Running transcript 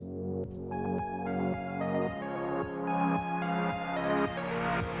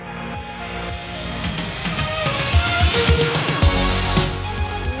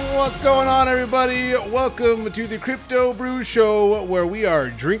What's going on, everybody? Welcome to the Crypto Brew Show, where we are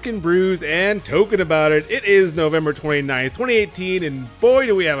drinking brews and talking about it. It is November 29th, 2018, and boy,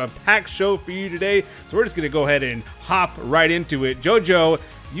 do we have a packed show for you today. So we're just going to go ahead and hop right into it. Jojo,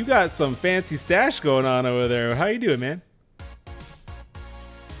 you got some fancy stash going on over there. How you doing, man?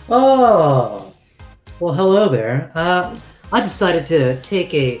 Oh, well, hello there. I decided to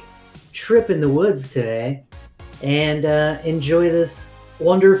take a trip in the woods today and enjoy this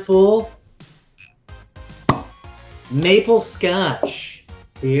wonderful maple scotch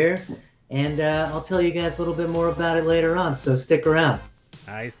beer. And I'll tell you guys a little bit more about it later on, so stick around.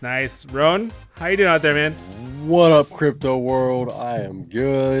 Nice. Ron, how you doing out there, man? What up, crypto world? I am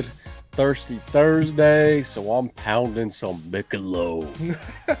good. Thirsty Thursday, so I'm pounding some Michelob.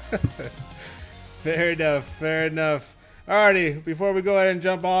 Fair enough. Alrighty, before we go ahead and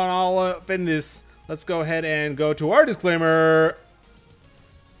jump on all up in this, let's go ahead and go to our disclaimer.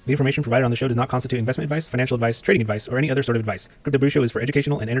 The information provided on the show does not constitute investment advice, financial advice, trading advice, or any other sort of advice. Crypto Brew Show is for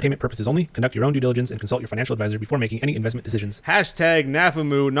educational and entertainment purposes only. Conduct your own due diligence and consult your financial advisor before making any investment decisions. Hashtag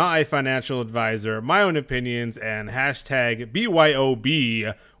NAFAMU, not a financial advisor. My own opinions, and hashtag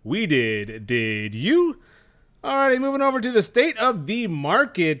BYOB. We did you? Alrighty, moving over to the state of the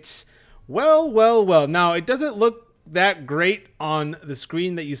market. Well. Now, it doesn't look that great on the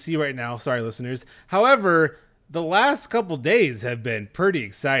screen that you see right now. Sorry, listeners. However, the last couple days have been pretty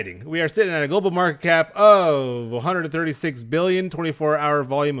exciting. We are sitting at a global market cap of 136 billion, 24-hour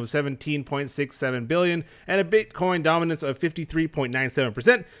volume of 17.67 billion, and a Bitcoin dominance of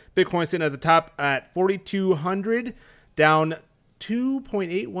 53.97%. Bitcoin sitting at the top at 4,200, down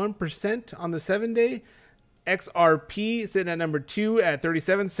 2.81% on the 7-day. XRP sitting at number 2 at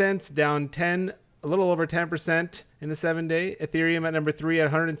 37 cents, down a little over 10% in the 7-day. Ethereum at number 3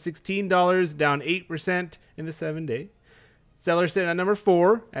 at $116, down 8% in the 7-day. Stellar sitting at number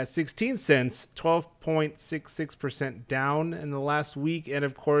 4 at 16 cents, 12.66% down in the last week. And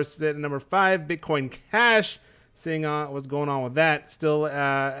of course, sitting at number 5, Bitcoin Cash, seeing what's going on with that, still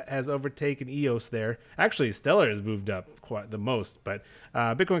has overtaken EOS there. Actually, Stellar has moved up quite the most, but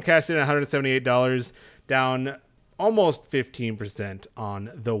Bitcoin Cash sitting at $178, down almost 15%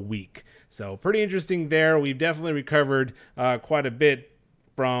 on the week. So pretty interesting there. We've definitely recovered quite a bit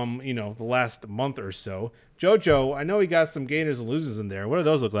from, the last month or so. Jojo, I know we got some gainers and losers in there. What do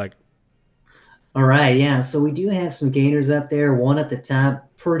those look like? All right, yeah. So we do have some gainers up there. One at the top,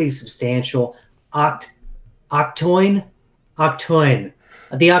 pretty substantial. Octoin, the Octoin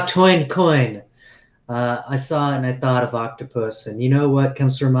coin. I saw it and I thought of octopus. And you know what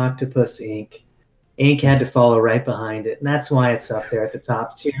comes from Octopus Inc.? Inc. had to follow right behind it, and that's why it's up there at the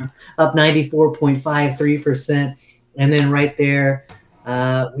top too, up 94.53%. And then right there,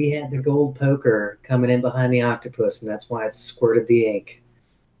 we had the gold poker coming in behind the octopus, and that's why it squirted the ink,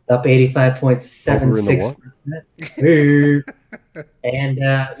 up 85.76%. And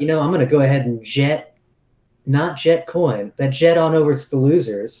I'm going to go ahead and not jet coin, but jet on over to the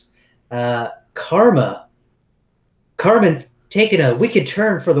losers. Karma taking a wicked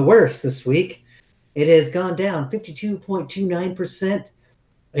turn for the worse this week. It has gone down 52.29%.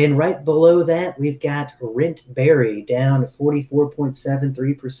 And right below that, we've got Rent Berry down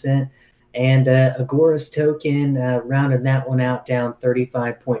 44.73%. And Agoras token, rounding that one out, down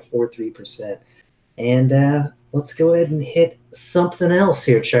 35.43%. And let's go ahead and hit something else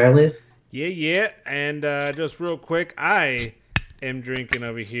here, Charlie. Yeah. And just real quick, I am drinking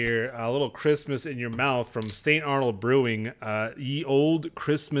over here a little Christmas in your mouth from St. Arnold Brewing, Ye Old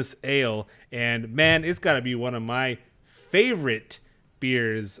Christmas Ale. And man, it's got to be one of my favorite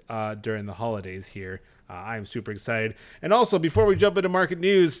beers during the holidays here. I'm super excited. And also, before we jump into market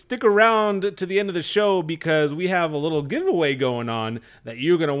news, stick around to the end of the show because we have a little giveaway going on that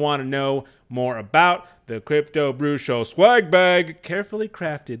you're going to want to know more about. The Crypto Brew Show swag bag, carefully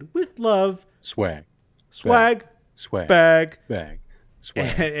crafted with love. Swag. Bag. Swag.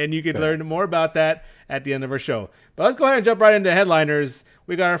 And you can learn more about that at the end of our show. But let's go ahead and jump right into headliners.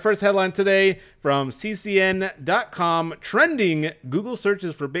 We got our first headline today from ccn.com. Trending Google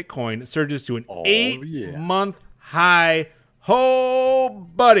searches for Bitcoin surges to an 8-month high. Oh,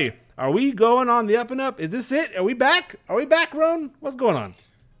 buddy. Are we going on the up and up? Is this it? Are we back? Ron? What's going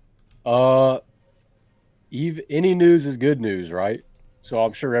on? Any news is good news, right? So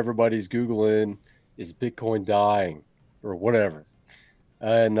I'm sure everybody's Googling, is Bitcoin dying or whatever?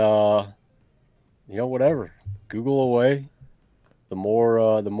 And, whatever. Google away. The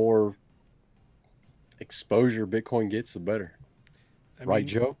more exposure Bitcoin gets, the better. Right,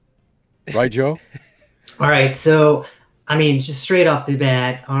 Joe? All right. So I mean, just straight off the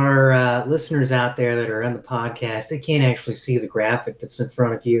bat, our listeners out there that are on the podcast, they can't actually see the graphic that's in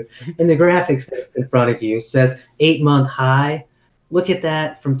front of you. And the graphics that's in front of you says 8-month high. Look at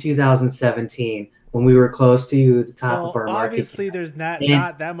that from 2017 when we were close to the top of our market. Obviously, there's not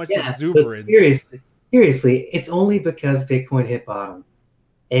that much Yeah, exuberance. Seriously, it's only because Bitcoin hit bottom.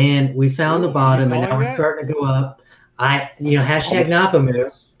 And we found the bottom, and now we're starting to go up. Hashtag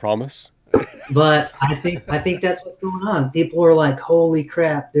Napamu. Promise. But I think that's what's going on. People are like, holy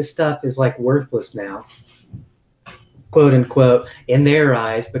crap, this stuff is like worthless now, quote unquote, in their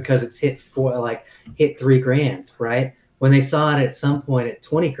eyes, because it's hit $3,000, right? When they saw it at some point at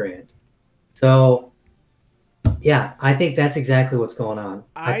 20 grand. So yeah, I think that's exactly what's going on.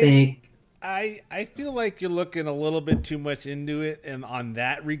 I feel like you're looking a little bit too much into it, and on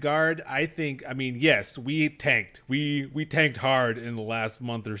that regard, I mean, yes, we tanked. We tanked hard in the last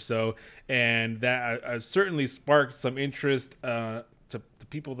month or so, and that certainly sparked some interest to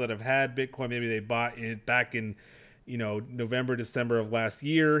people that have had Bitcoin. Maybe they bought it back in, November, December of last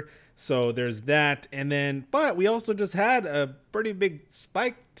year. So there's that, and then, but we also just had a pretty big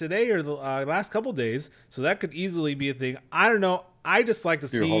spike today or the last couple days, so that could easily be a thing. I don't know. I just like to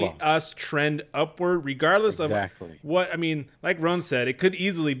see us trend upward, regardless of what. I mean, like Ron said, it could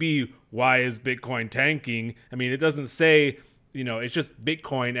easily be, why is Bitcoin tanking? I mean, it doesn't say, it's just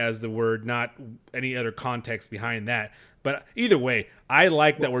Bitcoin as the word, not any other context behind that. But either way, I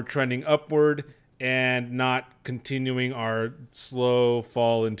like that we're trending upward and not continuing our slow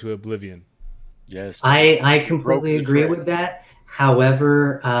fall into oblivion. Yes. I completely agree with that.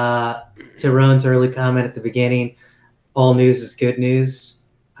 However, to Ron's early comment at the beginning, all news is good news.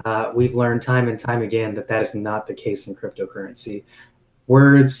 We've learned time and time again that is not the case in cryptocurrency.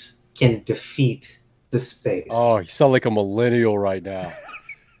 Words can defeat the space. Oh, you sound like a millennial right now.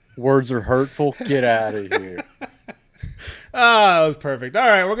 Words are hurtful. Get out of here. That was perfect. All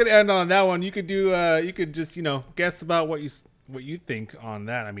right, we're gonna end on that one. You could do. You could just guess about what you think on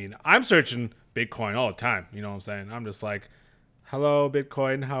that. I mean, I'm searching Bitcoin all the time. You know what I'm saying? I'm just like, hello,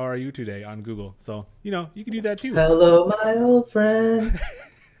 Bitcoin, how are you today on Google? So, you can do that too. Hello, my old friend.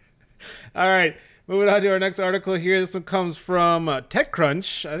 All right, moving on to our next article here. This one comes from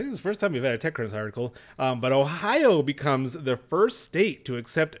TechCrunch. I think it's the first time we've had a TechCrunch article. But Ohio becomes the first state to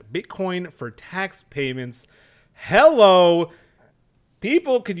accept Bitcoin for tax payments. Hello!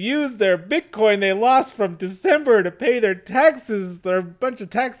 People could use their Bitcoin they lost from December to pay their taxes. There are a bunch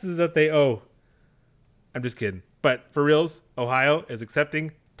of taxes that they owe. I'm just kidding. But for reals, Ohio is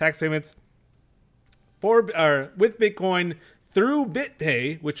accepting tax payments with Bitcoin through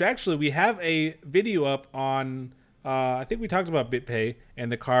BitPay, which actually we have a video up on. I think we talked about BitPay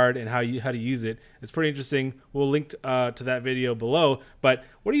and the card and how to use it. It's pretty interesting. We'll link to that video below. But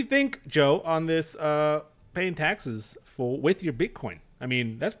what do you think, Joe, on this paying taxes with your Bitcoin? I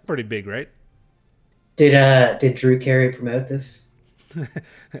mean, that's pretty big, right? Did Drew Carey promote this?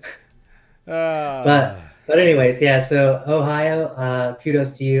 But anyways, yeah, so Ohio,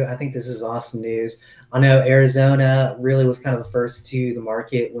 kudos to you. I think this is awesome news. I know Arizona really was kind of the first to the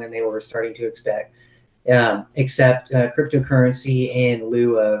market when they were starting to accept cryptocurrency in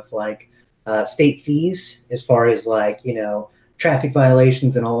lieu of state fees, as far as traffic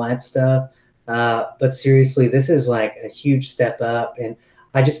violations and all that stuff. But seriously, this is like a huge step up. And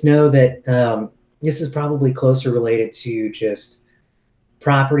I just know that this is probably closer related to just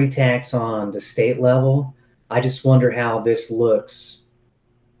property tax on the state level. I just wonder how this looks.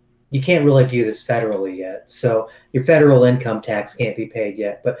 You can't really do this federally yet. So your federal income tax can't be paid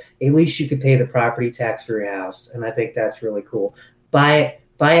yet, but at least you could pay the property tax for your house. And I think that's really cool. Buy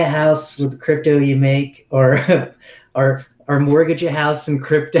a house with the crypto you make, or mortgage a house in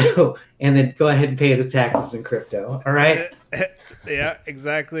crypto, and then go ahead and pay the taxes in crypto. All right. Yeah,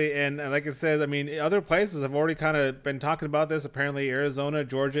 exactly. And like I said, I mean, other places have already kind of been talking about this. Apparently Arizona,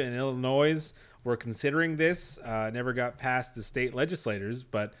 Georgia, and Illinois were considering this. Never got past the state legislators.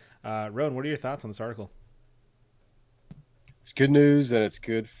 But Rowan, what are your thoughts on this article? It's good news, and it's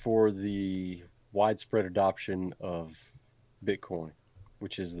good for the widespread adoption of Bitcoin,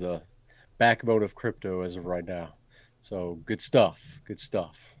 which is the backbone of crypto as of right now. So good stuff. Good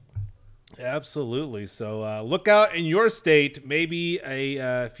stuff. Absolutely. So look out in your state. Maybe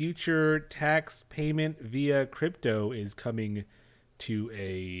a future tax payment via crypto is coming to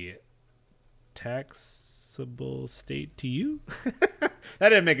a taxable state to you. That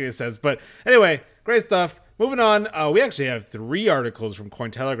didn't make any sense. But anyway, great stuff. Moving on. We actually have 3 articles from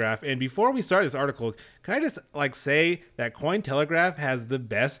Cointelegraph. And before we start this article, can I just say that Cointelegraph has the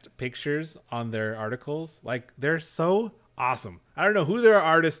best pictures on their articles? They're so Awesome. I don't know who their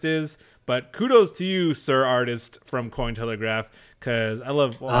artist is, but kudos to you, Sir Artist from Cointelegraph, because I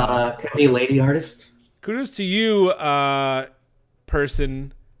love. Could be a lady artist. Kudos to you,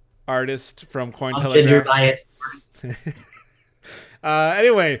 person artist from Gender Cointelegraph. bias.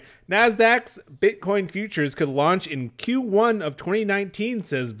 Anyway, Nasdaq's Bitcoin futures could launch in Q1 of 2019,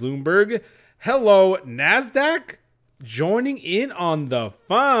 says Bloomberg. Hello, Nasdaq, joining in on the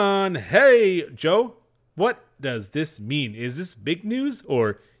fun. Hey, Joe, what does this mean? Is this big news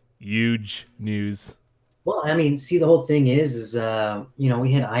or huge news? Well, I mean, see, the whole thing is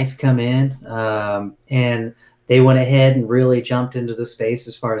we had ICE come in, and they went ahead and really jumped into the space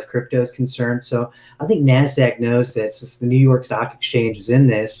as far as crypto is concerned. So I think NASDAQ knows that since the New York Stock Exchange is in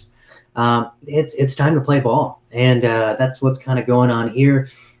this, it's time to play ball. And that's what's kind of going on here.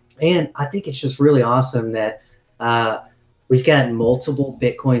 And I think it's just really awesome that we've got multiple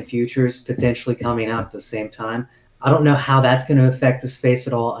Bitcoin futures potentially coming out at the same time. I don't know how that's going to affect the space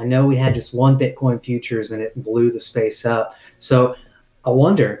at all. I know we had just one Bitcoin futures and it blew the space up. So I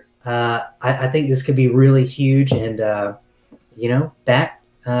wonder, I think this could be really huge, and you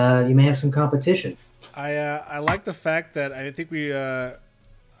may have some competition. I like the fact that I think I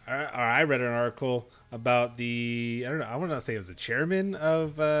read an article about I don't know, I want to say it was the chairman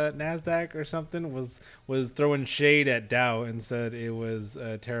of NASDAQ or something was throwing shade at Dow and said it was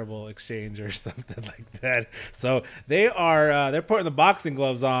a terrible exchange or something like that. So they're putting the boxing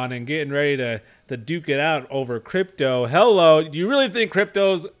gloves on and getting ready to duke it out over crypto. Hello, do you really think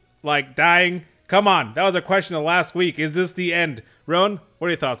crypto's like dying? Come on, that was a question of last week. Is this the end? Rowan, what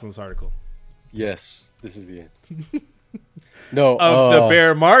are your thoughts on this article? Yes, this is the end. No, of the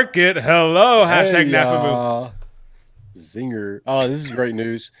bear market. Hello, hashtag NAFAMU. Zinger. Oh, this is great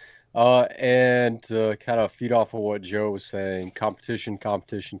news. And to kind of feed off of what Joe was saying, competition.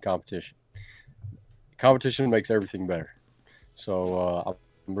 Competition makes everything better. So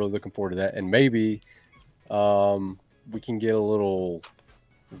I'm really looking forward to that. And maybe we can get a little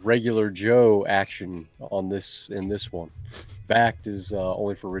regular Joe action on this in this one. Backed is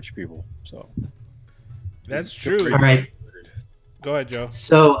only for rich people. So that's true. All right. Go ahead, Joe.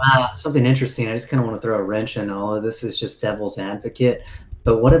 So something interesting. I just kind of want to throw a wrench in all of this. Is just devil's advocate.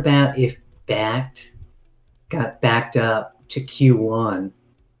 But what about if Backed got backed up to Q1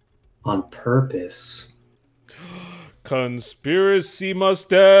 on purpose? Conspiracy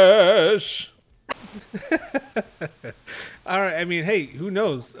mustache. All right. I mean, hey, who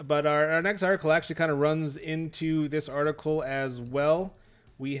knows? But our next article actually kind of runs into this article as well.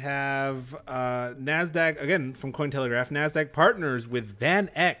 We have NASDAQ, again, from Cointelegraph. NASDAQ partners with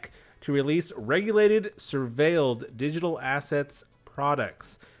VanEck to release regulated, surveilled digital assets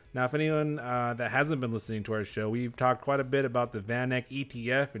products. Now, if anyone that hasn't been listening to our show, we've talked quite a bit about the VanEck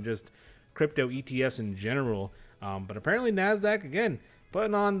ETF and just crypto ETFs in general. But apparently NASDAQ, again,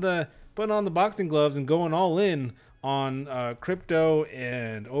 putting on the boxing gloves and going all in on crypto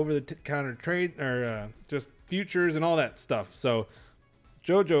and over-the-counter trade, or just futures and all that stuff. So,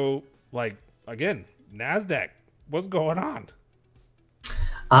 Jojo, again, NASDAQ, what's going on?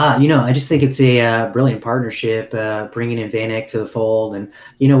 I just think it's a brilliant partnership, bringing in VanEck to the fold. And,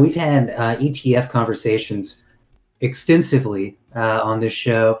 we've had ETF conversations extensively on this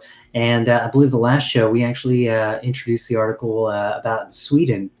show. And I believe the last show, we actually introduced the article about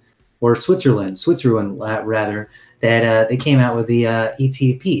Switzerland, rather, that they came out with the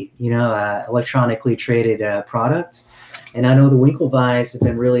ETP, electronically traded product. And I know the Winklevis have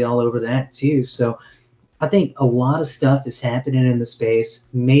been really all over that too. So I think a lot of stuff is happening in the space.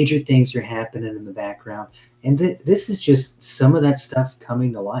 Major things are happening in the background. And this is just some of that stuff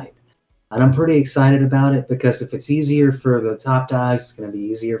coming to light. And I'm pretty excited about it because if it's easier for the top dogs, it's going to be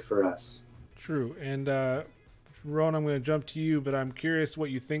easier for us. True. And Ron, I'm going to jump to you, but I'm curious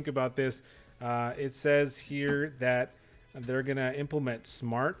what you think about this. It says here that they're going to implement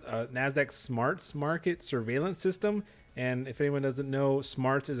NASDAQ Smarts Market Surveillance System. And if anyone doesn't know,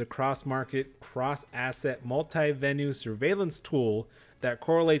 Smarts is a cross-market, cross-asset, multi-venue surveillance tool that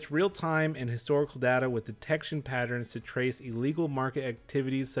correlates real-time and historical data with detection patterns to trace illegal market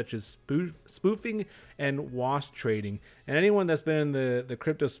activities such as spoofing and wash trading. And anyone that's been in the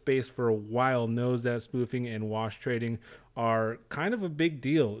crypto space for a while knows that spoofing and wash trading are kind of a big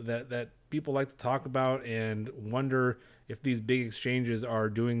deal that people like to talk about and wonder if these big exchanges are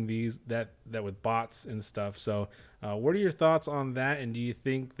doing that with bots and stuff. So what are your thoughts on that? And do you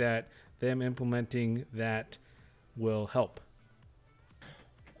think that them implementing that will help?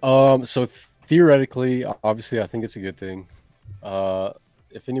 So theoretically, obviously, I think it's a good thing.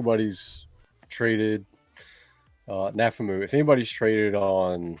 If anybody's traded NAFAMU, if anybody's traded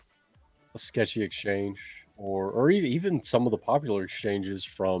on a sketchy exchange or even some of the popular exchanges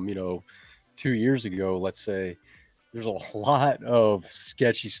from 2 years ago, let's say, there's a lot of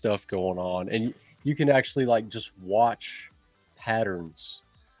sketchy stuff going on, and you can actually like just watch patterns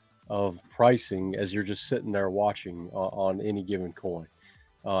of pricing as you're just sitting there watching on any given coin.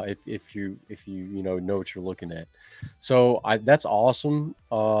 If you know what you're looking at. So that's awesome.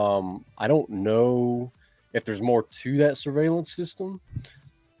 I don't know if there's more to that surveillance system,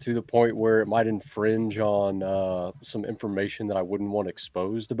 to the point where it might infringe on some information that I wouldn't want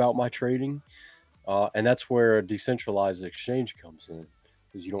exposed about my trading. And that's where a decentralized exchange comes in,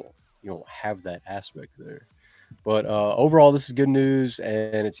 because you don't have that aspect there. But overall, this is good news,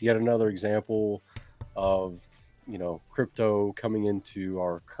 and it's yet another example of crypto coming into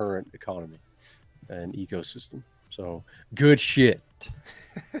our current economy and ecosystem. So good shit.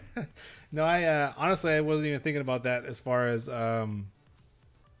 No, I honestly I wasn't even thinking about that as far as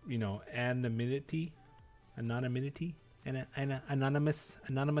anonymity, and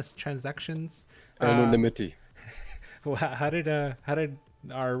anonymous transactions. Anonymity. Well, how did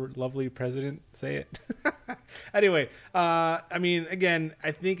our lovely president say it? Anyway, I mean, again,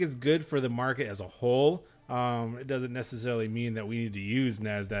 I think it's good for the market as a whole. It doesn't necessarily mean that we need to use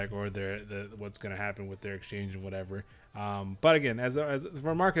NASDAQ or the what's going to happen with their exchange and whatever. But again, as for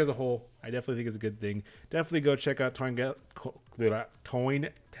a market as a whole, I definitely think it's a good thing. Definitely go check out Cointelegraph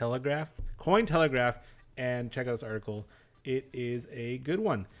and check out this article. It is a good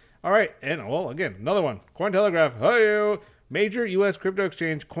one. All right, and well, again, another one. Cointelegraph. Hi-yo. Major U.S. crypto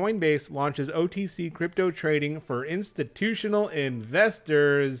exchange Coinbase launches OTC crypto trading for institutional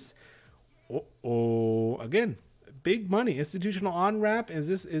investors. Again, big money, institutional on-ramp. Is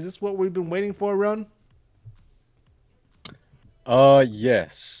this what we've been waiting for, Ron?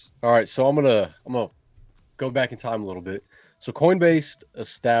 Yes. All right, so I'm gonna go back in time a little bit. So Coinbase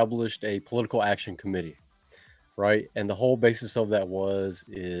established a political action committee, right? And the whole basis of that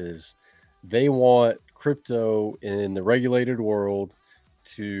is they want crypto in the regulated world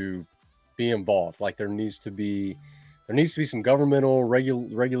to be involved. Like there needs to be some governmental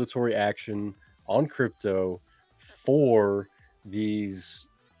regulatory action on crypto for these,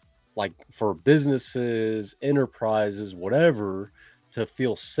 like for businesses, enterprises, whatever, to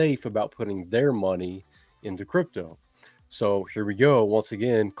feel safe about putting their money into crypto. So here we go. Once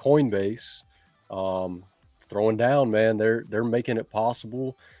again, Coinbase throwing down, man. They're making it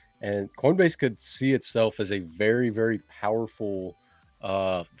possible. And Coinbase could see itself as a very, very powerful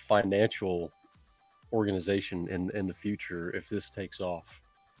financial organization in the future if this takes off.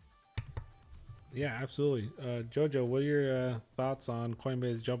 Yeah, absolutely. Jojo, what are your thoughts on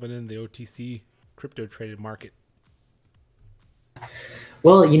Coinbase jumping in the OTC crypto traded market?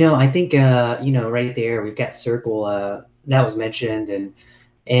 Well, I think right there we've got Circle that was mentioned,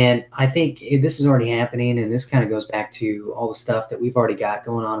 and I think this is already happening, and this kind of goes back to all the stuff that we've already got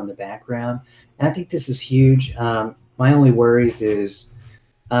going on in the background. And I think this is huge. My only worries is,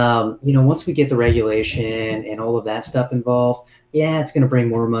 once we get the regulation and all of that stuff involved, yeah, it's going to bring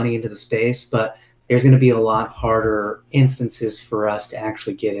more money into the space, but there's going to be a lot harder instances for us to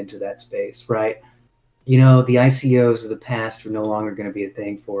actually get into that space, right? The ICOs of the past are no longer going to be a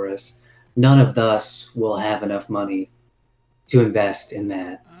thing for us. None of us will have enough money to invest in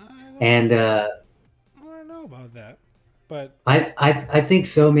that. I don't know about that, but I think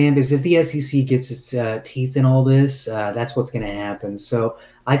so, man, because if the SEC gets its teeth in all this, that's what's going to happen. So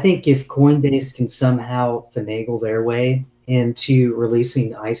I think if Coinbase can somehow finagle their way into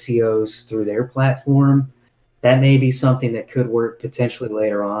releasing ICOs through their platform, that may be something that could work potentially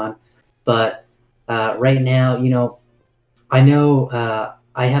later on. But right now, I know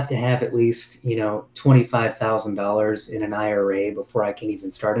I have to have at least, $25,000 in an IRA before I can even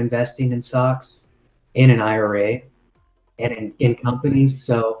start investing in stocks in an IRA and in companies.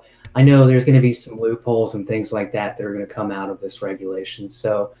 So I know there's going to be some loopholes and things like that that are going to come out of this regulation.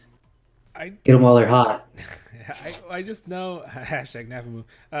 So get them while they're hot. I just know #NAFIMU.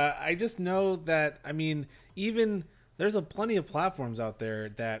 I just know that, I mean, even there's plenty of platforms out there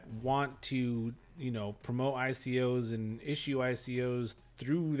that want to, promote ICOs and issue ICOs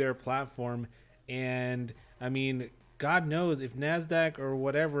through their platform. And I mean, God knows if NASDAQ or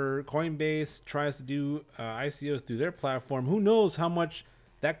whatever, Coinbase tries to do ICOs through their platform, who knows how much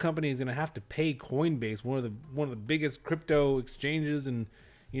that company is going to have to pay Coinbase, one of the biggest crypto exchanges and,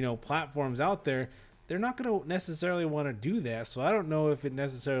 platforms out there. They're not going to necessarily want to do that. So I don't know if it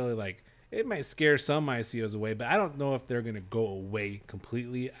necessarily it might scare some ICOs away, but I don't know if they're going to go away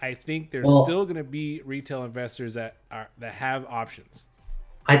completely. I think there's still going to be retail investors that have options.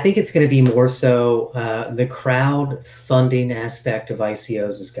 I think it's going to be more so the crowd funding aspect of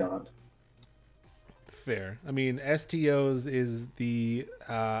ICOs is gone. Fair. I mean, STOs is the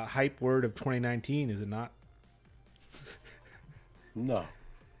hype word of 2019, is it not? No,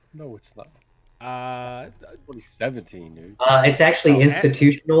 it's not. Uh, 2017, dude. It's actually Oh,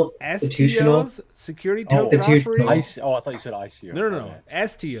 institutional. Institutional. STOs, security Oh, token institutional. offering. I thought you said ICO. No. My bad.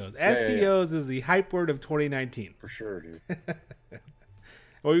 STOs. yeah. STOs is the hype word of 2019. For sure, dude. What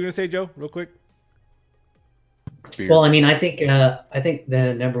were you gonna say, Joe? Real quick. Beer. Well, I mean, I think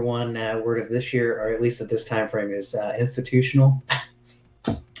the number one word of this year, or at least at this time frame, is institutional.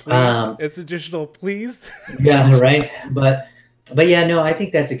 Please. Institutional, please. Yeah, right. But yeah, no, I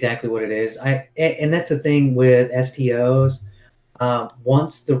think that's exactly what it is. And that's the thing with STOs.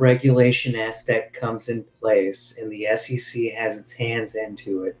 Once the regulation aspect comes in place and the SEC has its hands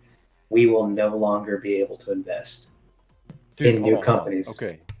into it, we will no longer be able to invest in hold new on. companies.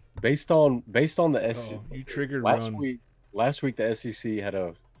 Okay, based on the SEC, You triggered last Ron. week. Last week, the SEC had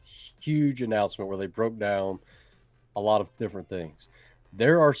a huge announcement where they broke down a lot of different things.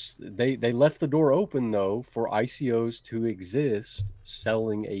 They left the door open though for ICOs to exist,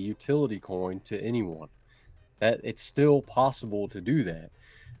 selling a utility coin to anyone. That it's still possible to do that,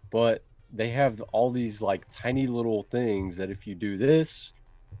 but they have all these like tiny little things that if you do this,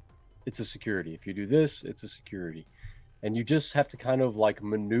 it's a security. If you do this, it's a security. And you just have to kind of like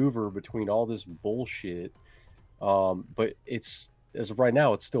maneuver between all this bullshit. But it's, as of right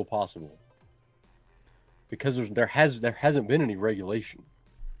now, it's still possible because there hasn't been any regulation.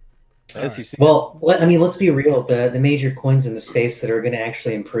 The SEC. Well, I mean, let's be real. The major coins in the space that are going to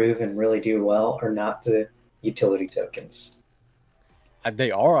actually improve and really do well are not the utility tokens.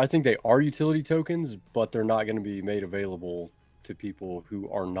 They are. I think they are utility tokens, but they're not going to be made available to people who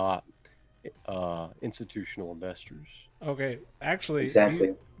are not institutional investors. Okay, actually,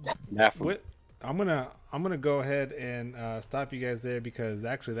 Exactly. I'm gonna go ahead and stop you guys there because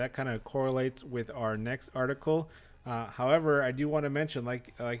actually that kind of correlates with our next article. However, I do want to mention,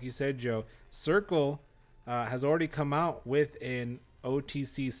 like you said, Joe, Circle has already come out with an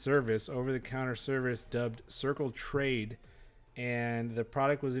OTC service, over-the-counter service dubbed Circle Trade, and the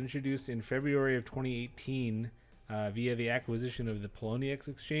product was introduced in February of 2018 via the acquisition of the Poloniex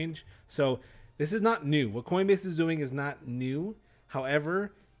exchange. So this is not new. What Coinbase is doing is not new.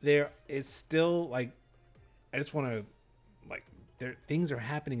 However, there is still like, I just want to things are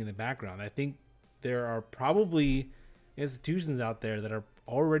happening in the background. I think there are probably institutions out there that are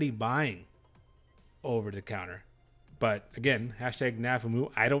already buying over the counter. But again, hashtag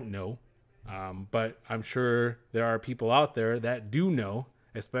NAFMU, I don't know. But I'm sure there are people out there that do know,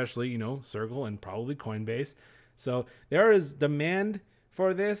 especially, Circle and probably Coinbase. So there is demand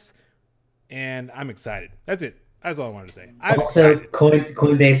for this, and I'm excited. That's it. That's all I wanted to say. Also,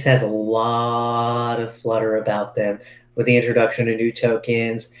 Coinbase has a lot of flutter about them with the introduction of new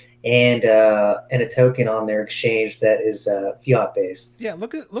tokens and a token on their exchange that is fiat based. Yeah,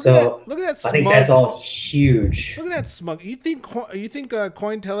 look at that smug. I think that's all huge. Look at that smug. You think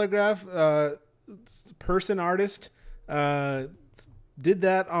Cointelegraph person artist did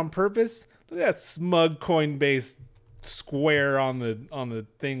that on purpose? Look at that smug Coinbase square on the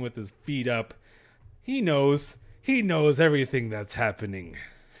thing with his feet up. He knows everything that's happening.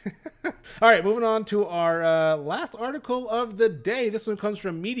 All right, moving on to our last article of the day. This one comes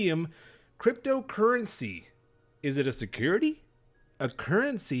from Medium. Cryptocurrency. Is it a security, a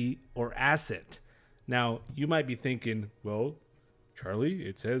currency, or asset? Now, you might be thinking, well, Charlie,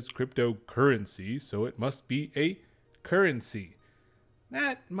 it says cryptocurrency, so it must be a currency.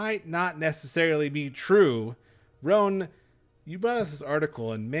 That might not necessarily be true. Roan, you brought us this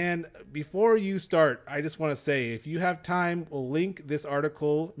article, and man, before you start, I just want to say, if you have time, we'll link this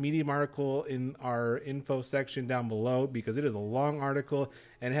article, Medium article, in our info section down below, because it is a long article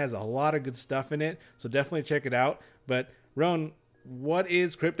and it has a lot of good stuff in it, so definitely check it out. But Roan, what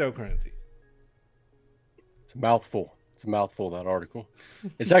is cryptocurrency? It's a mouthful. That article.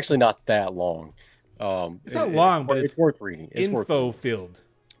 It's actually not that long. It's not long, but it's worth reading. It's info filled.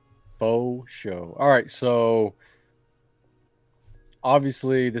 Faux show. All right, so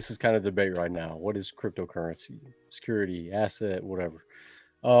obviously this is kind of debate right now. What is cryptocurrency? Security, asset, whatever.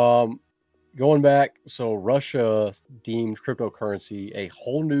 Going back, so Russia deemed cryptocurrency a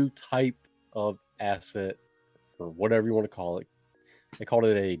whole new type of asset, or whatever you want to call it. They called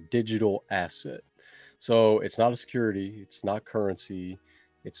it a digital asset. So it's not a security, it's not currency,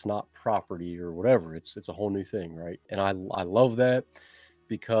 it's not property or whatever. It's a whole new thing, right? And I love that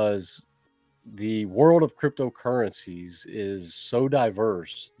because the world of cryptocurrencies is so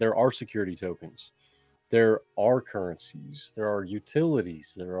diverse. There are security tokens, there are currencies, there are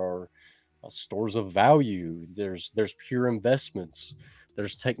utilities, there are stores of value, there's pure investments.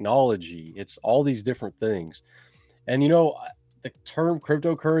 there's technology, it's all these different things. And you know, the term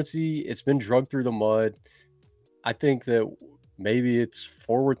cryptocurrency, it's been drugged through the mud. I think that maybe it's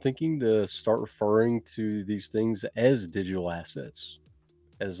forward thinking to start referring to these things as digital assets,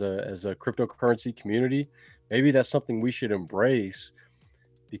 as a cryptocurrency community. Maybe that's something we should embrace,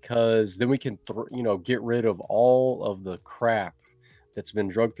 because then we can get rid of all of the crap that's been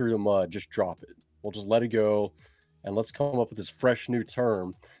drugged through the mud. Just drop it. We'll just let it go, and let's come up with this fresh new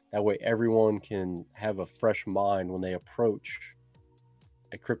term. That way everyone can have a fresh mind when they approach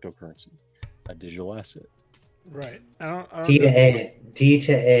a cryptocurrency, a digital asset. Right. I don't D to know. A. D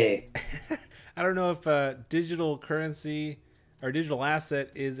to A. I don't know if digital currency or digital asset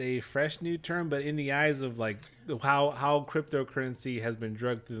is a fresh new term, but in the eyes of like how cryptocurrency has been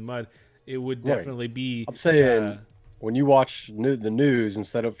drugged through the mud, it would Right. definitely be. I'm saying when you watch the news,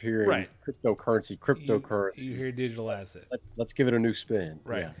 instead of hearing Right. cryptocurrency, you hear digital asset. let's give it a new spin.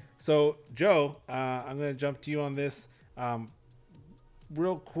 Right. Yeah. So, Joe, I'm going to jump to you on this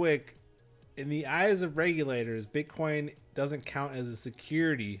real quick. In the eyes of regulators, Bitcoin doesn't count as a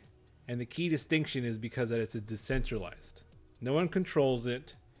security, and the key distinction is because that it's decentralized. No one controls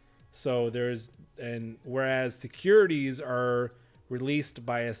it. So whereas securities are released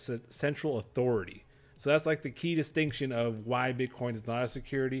by a central authority. So that's like the key distinction of why Bitcoin is not a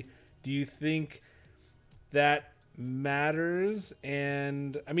security. Do you think that matters?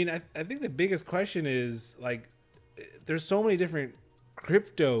 And I mean, I think the biggest question is like, there's so many different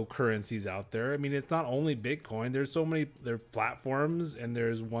cryptocurrencies out there. I mean, it's not only Bitcoin. There's so many there are platforms, and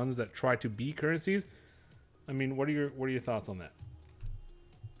there's ones that try to be currencies. I mean, what are your thoughts on that?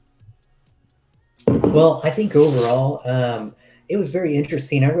 Well, I think overall, it was very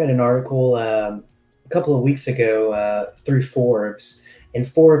interesting. I read an article a couple of weeks ago through Forbes, and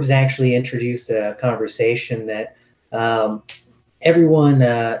Forbes actually introduced a conversation that everyone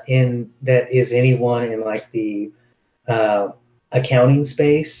anyone in like the accounting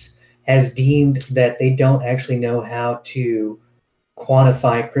space has deemed that they don't actually know how to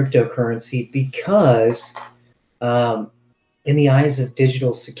quantify cryptocurrency because in the eyes of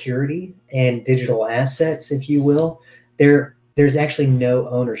digital security and digital assets, if you will, there's actually no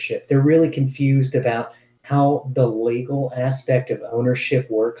ownership. They're really confused about how the legal aspect of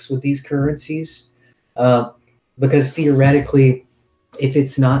ownership works with these currencies. Because theoretically, if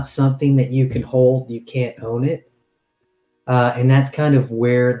it's not something that you can hold, you can't own it. And that's kind of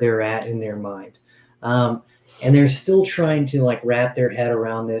where they're at in their mind. And they're still trying to like wrap their head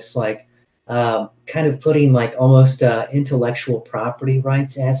around this, like kind of putting like almost intellectual property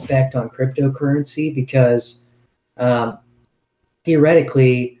rights aspect on cryptocurrency, because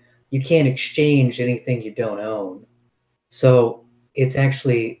theoretically you can't exchange anything you don't own. So it's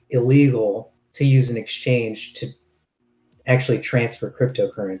actually illegal to use an exchange to actually transfer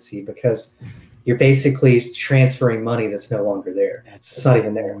cryptocurrency, because you're basically transferring money that's no longer there. It's not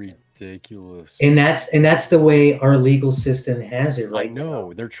even there. Ridiculous. And that's the way our legal system has it right I know.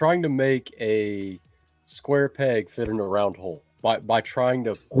 now. They're trying to make a square peg fit in a round hole by trying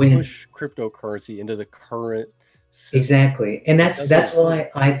to push cryptocurrency into the current system. Exactly. And that's why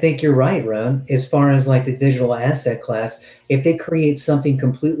I think you're right, Ron, as far as like the digital asset class. If they create something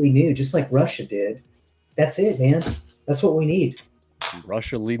completely new, just like Russia did, that's it, man. That's what we need.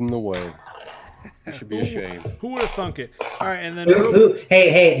 Russia leading the way. You should be ashamed. Who would have thunk it? All right, and then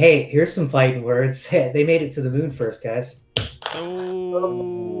Hey, here's some fighting words. They made it to the moon first, guys.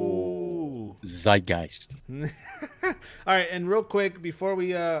 Oh, Zeitgeist. All right, and real quick before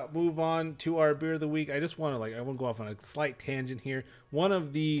we move on to our beer of the week, I just want to I want to go off on a slight tangent here. One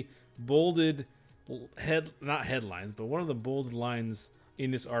of the bolded not headlines, but one of the bolded lines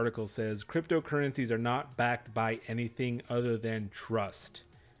in this article says cryptocurrencies are not backed by anything other than trust.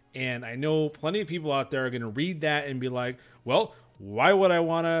 And I know plenty of people out there are going to read that and be like, well, why would I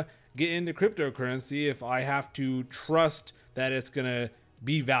want to get into cryptocurrency if I have to trust that it's going to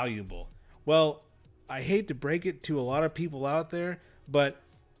be valuable? Well, I hate to break it to a lot of people out there, but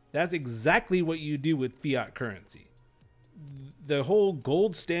that's exactly what you do with fiat currency. The whole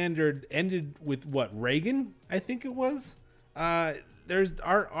gold standard ended with what, Reagan, I think it was? There's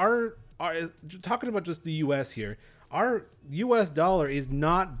our talking about just the US here. Our US dollar is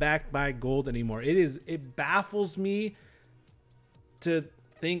not backed by gold anymore. It baffles me to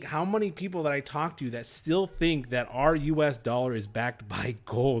think how many people that I talk to that still think that our US dollar is backed by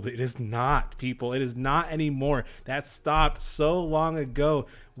gold. It is not, people. It is not anymore. That stopped so long ago.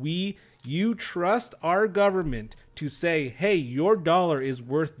 You trust our government to say, hey, your dollar is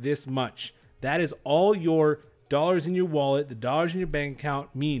worth this much. That is all your dollars in your wallet, the dollars in your bank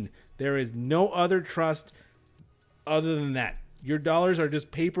account mean. There is no other trust other than that. Your dollars are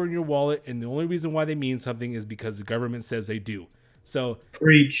just paper in your wallet, and the only reason why they mean something is because the government says they do. So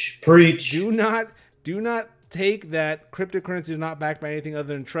Preach. do not take that cryptocurrency is not backed by anything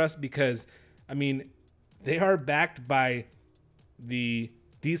other than trust, because I mean, they are backed by the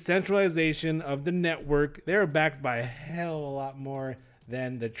decentralization of the network. They're backed by a hell of a lot more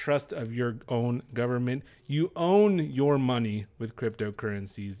than the trust of your own government. You own your money with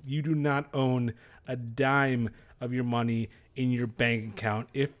cryptocurrencies. You do not own a dime of your money in your bank account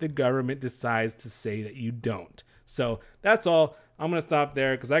if the government decides to say that you don't. So that's all. I'm going to stop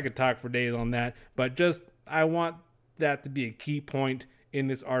there because I could talk for days on that. But just, I want that to be a key point in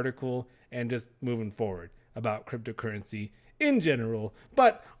this article and just moving forward about cryptocurrency in general.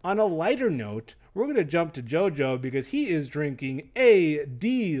 But on a lighter note, we're going to jump to JoJo because he is drinking a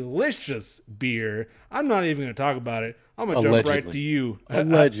delicious beer. I'm not even going to talk about it. I'm going to jump right to you.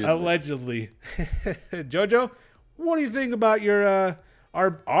 Allegedly. JoJo, what do you think about your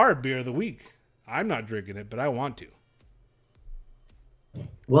our beer of the week? I'm not drinking it, but I want to.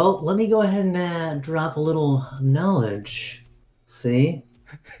 Well, let me go ahead and drop a little knowledge,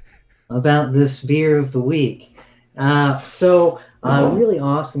 about this beer of the week. Really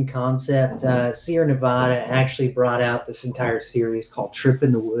awesome concept. Sierra Nevada actually brought out this entire series called Trip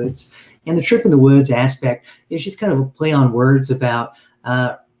in the Woods. And the Trip in the Woods aspect is just kind of a play on words about,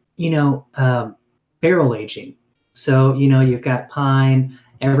 barrel aging. So, you've got pine,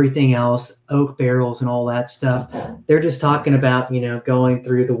 everything else, oak barrels and all that stuff. They're just talking about, going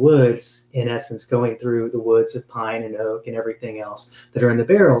through the woods, in essence, going through the woods of pine and oak and everything else that are in the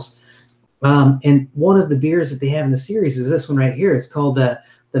barrels. And one of the beers that they have in the series is this one right here. It's called the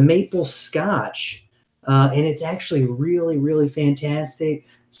Maple Scotch. And it's actually really, really fantastic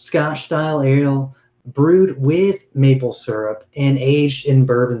Scotch style ale brewed with maple syrup and aged in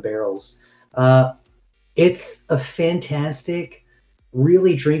bourbon barrels. It's a fantastic,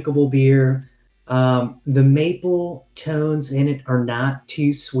 really drinkable beer. The maple tones in it are not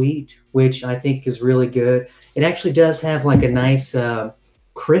too sweet, which I think is really good. It actually does have like a nice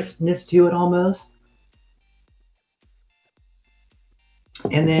crispness to it almost.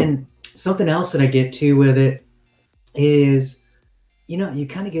 And then something else that I get to with it is, you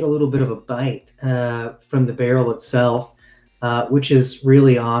kind of get a little bit of a bite from the barrel itself, which is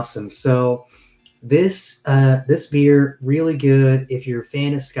really awesome. So this beer, really good. If you're a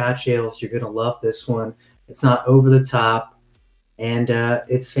fan of Scotch ales, you're going to love this one. It's not over the top, and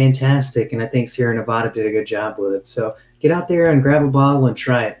it's fantastic. And I think Sierra Nevada did a good job with it. So get out there and grab a bottle and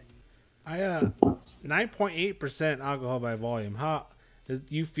try it. 9.8% alcohol by volume. Do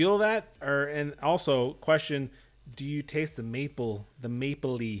you feel that? And also, question: do you taste the mapliness?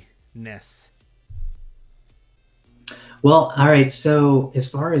 Well, all right. So as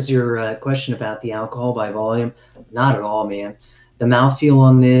far as your question about the alcohol by volume, not at all, man. The mouthfeel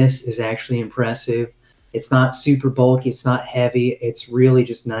on this is actually impressive. It's not super bulky. It's not heavy. It's really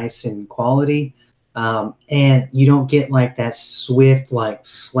just nice in quality. And you don't get like that swift, like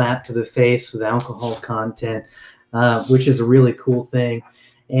slap to the face with alcohol content, which is a really cool thing.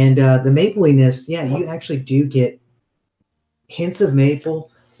 And the mapliness, yeah, you actually do get hints of maple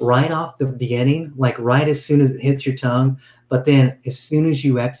right off the beginning, like right as soon as it hits your tongue. But then as soon as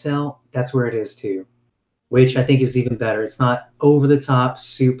you exhale, that's where it is too, which I think is even better. It's not over the top,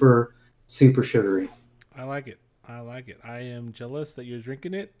 super, super sugary. I like it. I am jealous that you're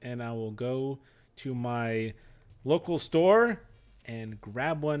drinking it, and I will go to my local store and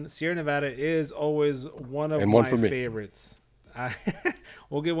grab one. Sierra Nevada is always one of my favorites.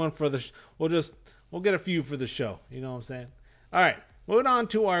 We'll get one for we'll get a few for the show. You know what I'm saying? All right. Moving on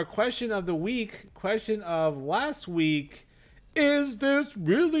to our question of the week. Question of last week. Is this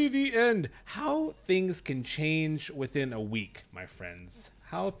really the end? How things can change within a week, my friends.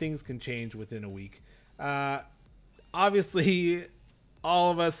 How things can change within a week. Obviously,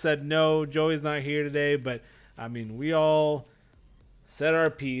 all of us said no. Joey's not here today, but I mean, we all said our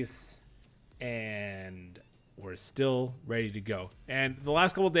piece, and we're still ready to go. And the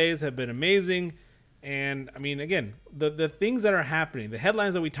last couple of days have been amazing. And I mean, again, the things that are happening, the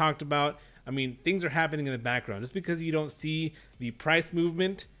headlines that we talked about, I mean, things are happening in the background. Just because you don't see the price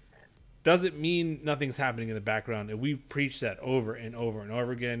movement doesn't mean nothing's happening in the background. And we've preached that over and over and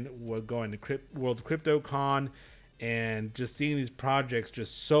over again. We're going to World Crypto Con and just seeing these projects,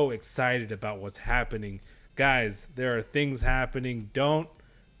 just so excited about what's happening. Guys, there are things happening. Don't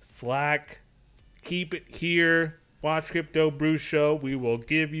slack. Keep it here. Watch Crypto Brew Show. We will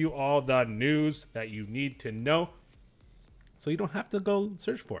give you all the news that you need to know, so you don't have to go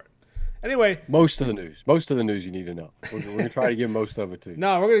search for it. Anyway, most of the news you need to know. We're gonna try to give most of it to you.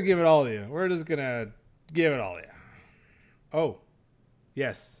 No, we're gonna give it all to you. We're just gonna give it all to you. Oh,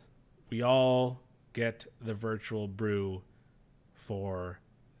 yes. We all get the virtual brew for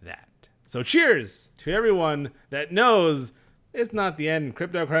that. So cheers to everyone that knows it's not the end.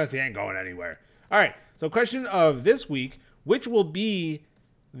 Cryptocurrency ain't going anywhere. All right. So question of this week, which will be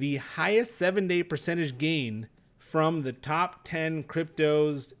the highest 7-day percentage gain from the top 10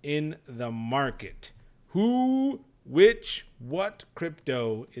 cryptos in the market? What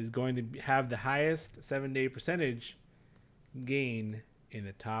crypto is going to have the highest 7-day percentage gain in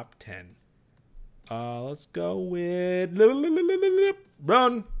the top 10? Let's go with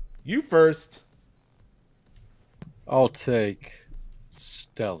Ron. You first. I'll take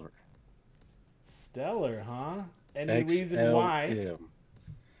Stellar. Stellar, huh? Any reason why?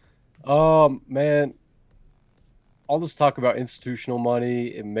 Man, all this talk about institutional money,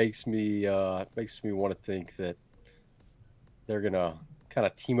 it makes me want to think that they're gonna kind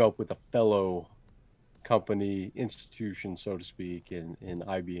of team up with a fellow company, institution, so to speak, in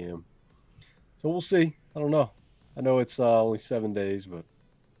IBM. So we'll see. I don't know. I know it's only 7 days, but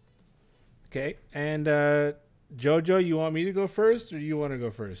okay. And Jojo, you want me to go first, or you want to go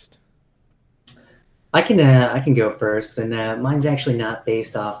first? I can go first, and mine's actually not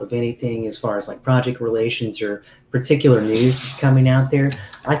based off of anything as far as like project relations or particular news that's coming out there.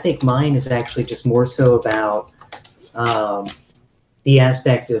 I think mine is actually just more so about the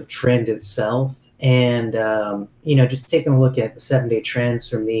aspect of trend itself, and just taking a look at the 7-day trends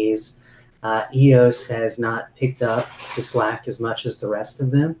from these. EOS has not picked up the slack as much as the rest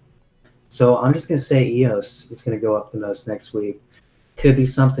of them, so I'm just going to say EOS is going to go up the most next week. Could be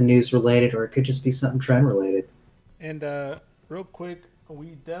something news related, or it could just be something trend related. And real quick,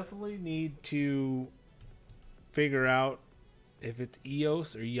 we definitely need to figure out if it's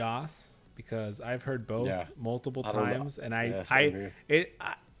EOS or YOS, because I've heard both multiple times, and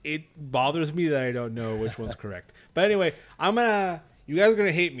it bothers me that I don't know which one's correct. But anyway, you guys are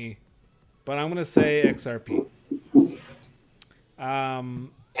gonna hate me, but I'm gonna say XRP.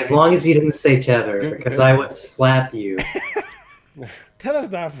 As long as you didn't say Tether, because I would slap you.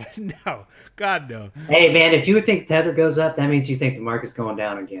 Tether's not. No, God no. Hey man, if you think Tether goes up, that means you think the market's going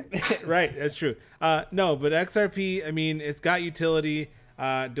down again. Right, that's true. No, but XRP, I mean, it's got utility.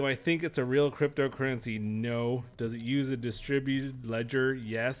 Do I think it's a real cryptocurrency? No. Does it use a distributed ledger?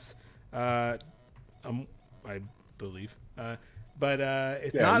 Yes. I believe. But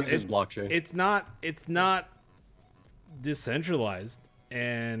it's not. It uses blockchain. It's not decentralized,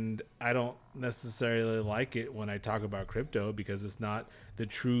 and I don't necessarily like it when I talk about crypto, because it's not the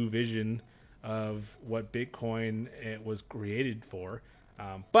true vision of what Bitcoin was created for.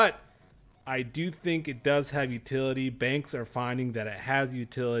 But I do think it does have utility. Banks are finding that it has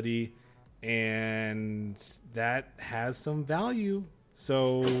utility, and that has some value.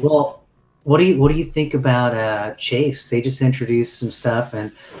 So, well, what do you think about Chase? They just introduced some stuff,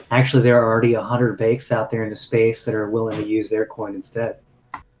 and actually there are already 100 banks out there in the space that are willing to use their coin instead.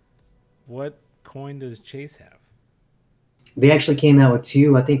 What coin does Chase have? They actually came out with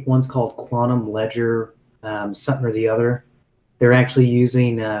two. I think one's called Quantum Ledger, something or the other. They're actually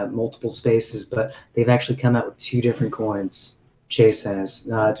using multiple spaces, but they've actually come out with two different coins. Chase has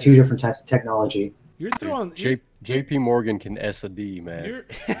two different types of technology. You're throwing JP Morgan can S a D, man.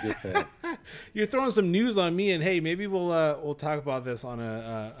 You're throwing some news on me, and hey, maybe we'll talk about this on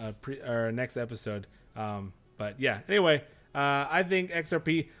our next episode. But yeah, anyway. I think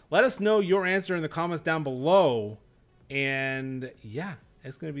XRP. Let us know your answer in the comments down below. And yeah,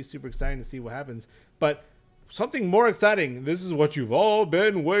 it's going to be super exciting to see what happens. But something more exciting. This is what you've all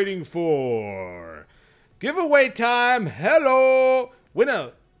been waiting for. Giveaway time. Hello. Win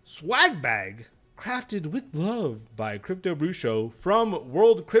a swag bag crafted with love by Crypto Brew Show from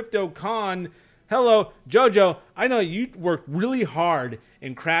World Crypto Con. Hello, Jojo. I know you worked really hard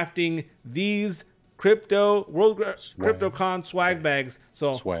in crafting these CryptoCon swag bags.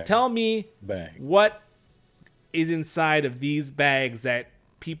 So tell me what is inside of these bags that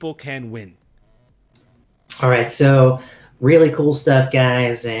people can win. All right, so really cool stuff,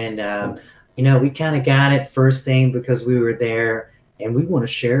 guys, and we kind of got it first thing because we were there, and we want to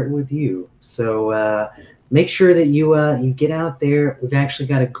share it with you. So make sure that you get out there. We've actually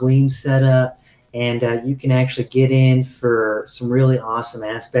got a Gleam set up, and you can actually get in for some really awesome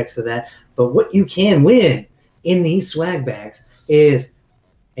aspects of that. But what you can win in these swag bags is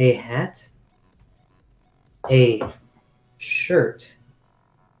a hat, a shirt,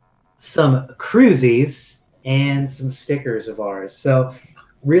 some cruises, and some stickers of ours. So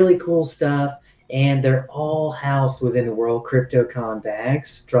really cool stuff. And they're all housed within the World CryptoCon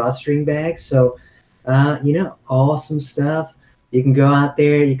bags, drawstring bags. So, awesome stuff. You can go out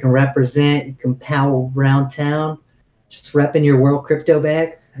there, you can represent, you can powwow around town. Just repping your World Crypto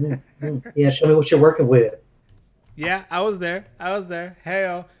bag. Yeah, show me what you're working with. Yeah, I was there.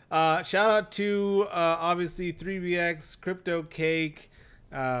 Hey, shout out to obviously 3BX, Crypto Cake,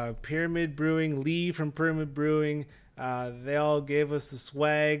 Pyramid Brewing, Lee from Pyramid Brewing. They all gave us the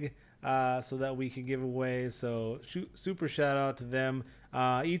swag so that we can give away. So super shout out to them.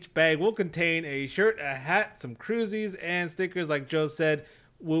 Each bag will contain a shirt, a hat, some cruises, and stickers. Like Joe said,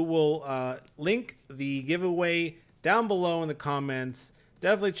 we will link the giveaway down below in the comments.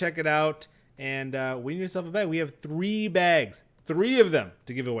 Definitely check it out and win yourself a bag. We have 3 bags, 3 of them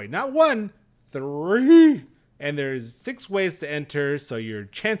to give away. Not 1, 3. And there's 6 ways to enter, so your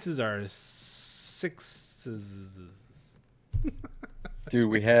chances are 6. Dude,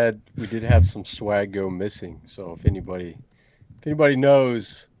 we did have some swag go missing. So if anybody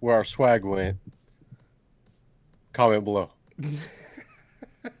knows where our swag went, comment below.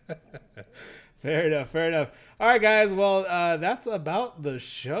 Fair enough. All right, guys. Well, that's about the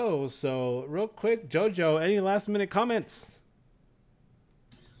show. So real quick, JoJo, any last minute comments?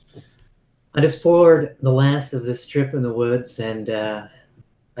 I just poured the last of this trip in the woods, and I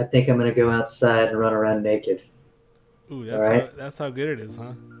think I'm going to go outside and run around naked. Ooh, that's how good it is,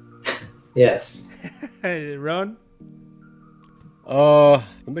 huh? Yes. Hey, Ron? The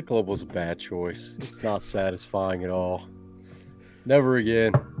Michelob was a bad choice. It's not satisfying at all. Never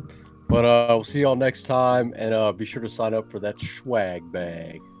again. But we'll see y'all next time, and be sure to sign up for that swag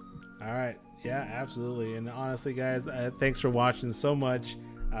bag. All right. Yeah, absolutely. And honestly, guys, thanks for watching so much.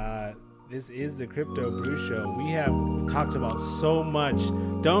 This is the Crypto Brew Show. We have talked about so much.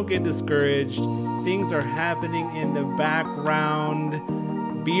 Don't get discouraged. Things are happening in the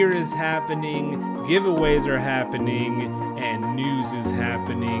background. Beer is happening. Giveaways are happening. And news is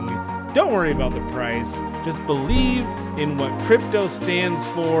happening. Don't worry about the price. Just believe in what crypto stands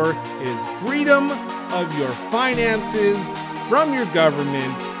for. It is freedom of your finances from your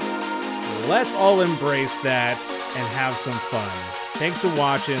government. Let's all embrace that and have some fun. Thanks for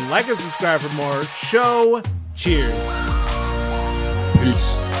watching. Like and subscribe for more show. Cheers.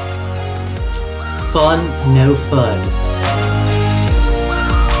 Peace. Fun, no fun.